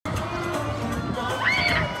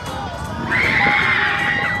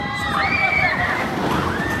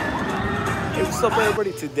What's up,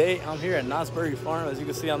 everybody? Today I'm here at Knott's Berry Farm. As you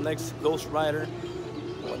can see, I'm next to Ghost Rider.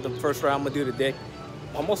 The first ride I'm gonna do today.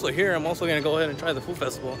 I'm also here. I'm also gonna go ahead and try the food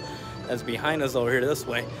festival that's behind us over here this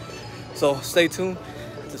way. So stay tuned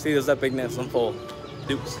to see this epicness unfold.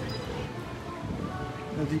 Dukes.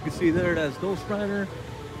 As you can see there, that's Ghost Rider.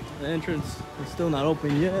 The entrance is still not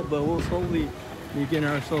open yet, but we'll slowly be getting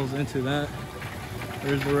ourselves into that.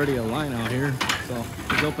 There's already a line out here, so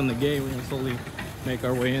let's open the gate. We're gonna slowly make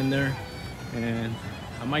our way in there, and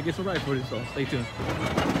I might get some ride footage, so stay tuned.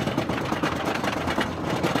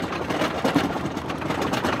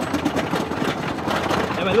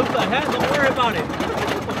 If I lose the hat, don't worry about it.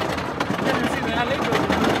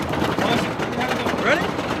 Ready?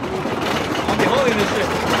 I'll be holding this shit.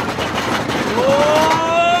 Whoa!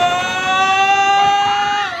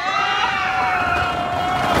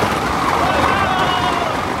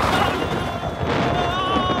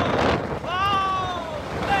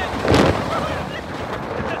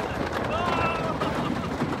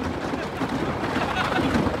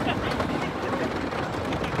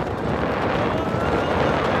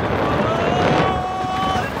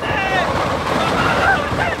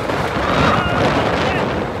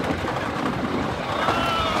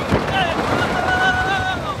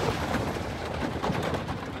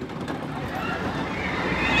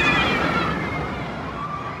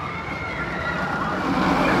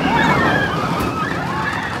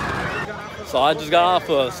 So I just got off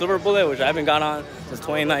a Silver Bullet, which I haven't got on since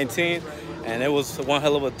 2019, and it was one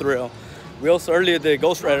hell of a thrill. We also earlier did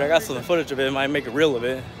Ghost Rider. I got some footage of it. Might make a reel of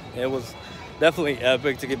it. It was definitely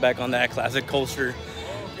epic to get back on that classic coaster.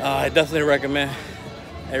 I definitely recommend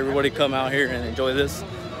everybody come out here and enjoy this.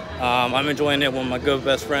 I'm enjoying it with my good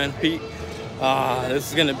best friend Pete. This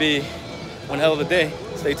is gonna be one hell of a day.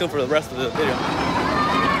 Stay tuned for the rest of the video.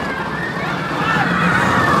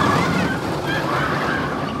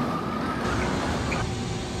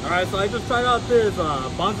 Alright, so I just tried out this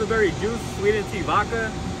Boysenberry juice sweetened tea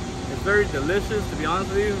vodka. It's very delicious, to be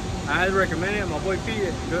honest with you. I highly recommend it. My boy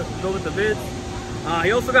Pete, go with the vids.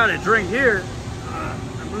 He also got a drink here. I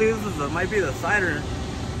believe this is might be the cider.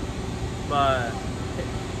 But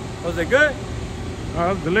was it good?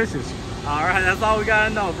 Oh, it's delicious. Alright, that's all we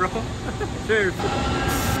gotta know, bro. Cheers.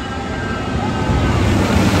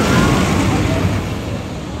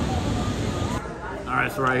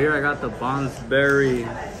 Alright, so right here I got the Boysenberry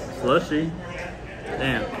slushy.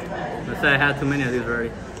 Damn, let's say I had too many of these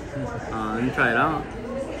already. Let me try it out.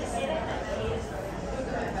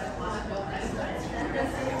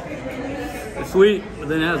 It's sweet, but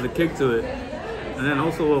then it has a kick to it. And then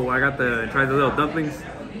also I got tried the little dumplings.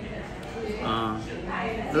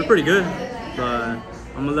 They're pretty good, but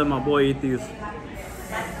I'm gonna let my boy eat these.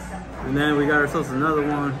 And then we got ourselves another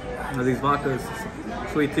one of these vodkas.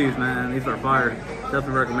 Sweet teas, man. These are fire.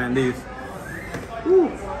 Definitely recommend these.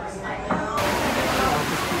 Woo.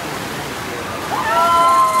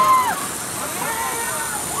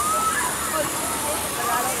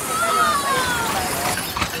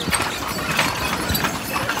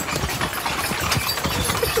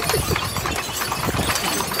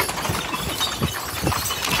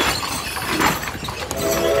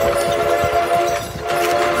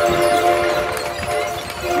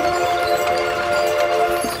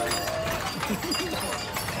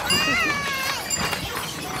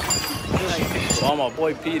 While my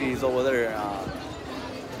boy Petey's over there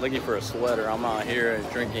looking for a sweater, I'm out here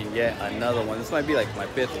drinking yet another one. This might be like my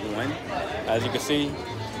 5th one. As you can see,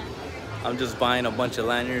 I'm just buying a bunch of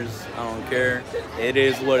lanyards. I don't care. It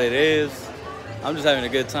is what it is. I'm just having a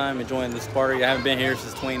good time enjoying this party. I haven't been here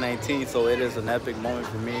since 2019, so it is an epic moment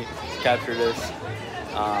for me to capture this.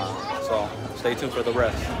 So stay tuned for the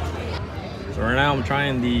rest. So right now I'm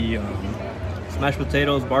trying the smashed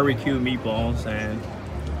potatoes barbecue meatballs, and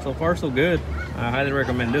so far so good. I highly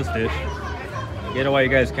recommend this dish. Get it while you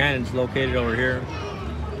guys can. It's located over here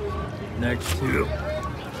next to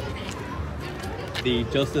the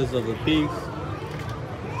Justice of the Peace.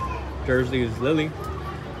 Jersey's Lily.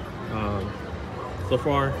 So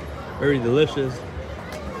far, very delicious.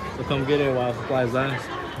 So come get it while supplies last.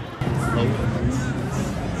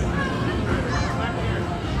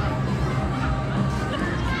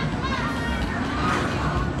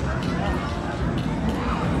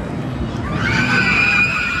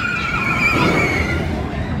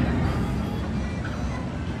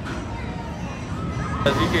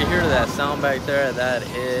 As you can hear that sound back there, that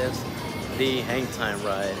is the hang time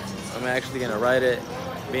ride. I'm actually gonna ride it,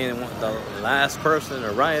 being the last person to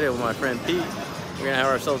ride it with my friend Pete. We're gonna have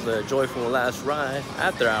ourselves a joyful last ride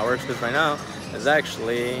after hours, because right now it's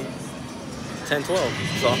actually 10:12.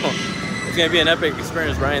 So it's gonna be an epic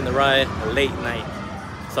experience riding the ride late night.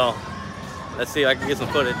 So Let's see if I can get some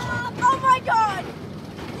footage. Oh my god!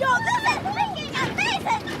 Yo, this is freaking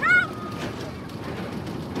amazing, bro!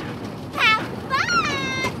 Have fun!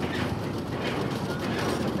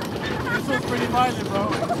 This was pretty violent, bro.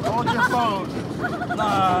 Hold your phone.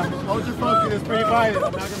 Nah, hold your phone because it's pretty violent.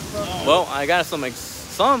 I'm not gonna front. Well, I got some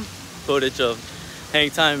footage of hang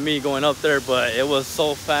time me going up there, but it was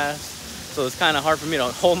so fast, so it's kind of hard for me to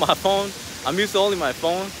hold my phone. I'm used to holding my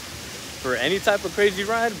phone for any type of crazy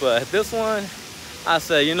ride, but this one, I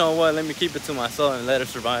said, you know what, let me keep it to myself and let it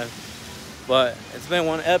survive. But it's been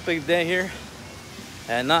one epic day here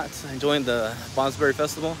at Knott's, enjoying the Boysenberry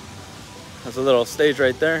Festival. There's a little stage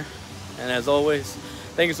right there. And as always,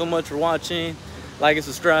 thank you so much for watching. Like and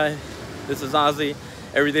subscribe. This is Ozzy.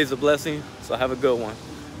 Every day's a blessing, so have a good one.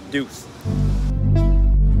 Deuce.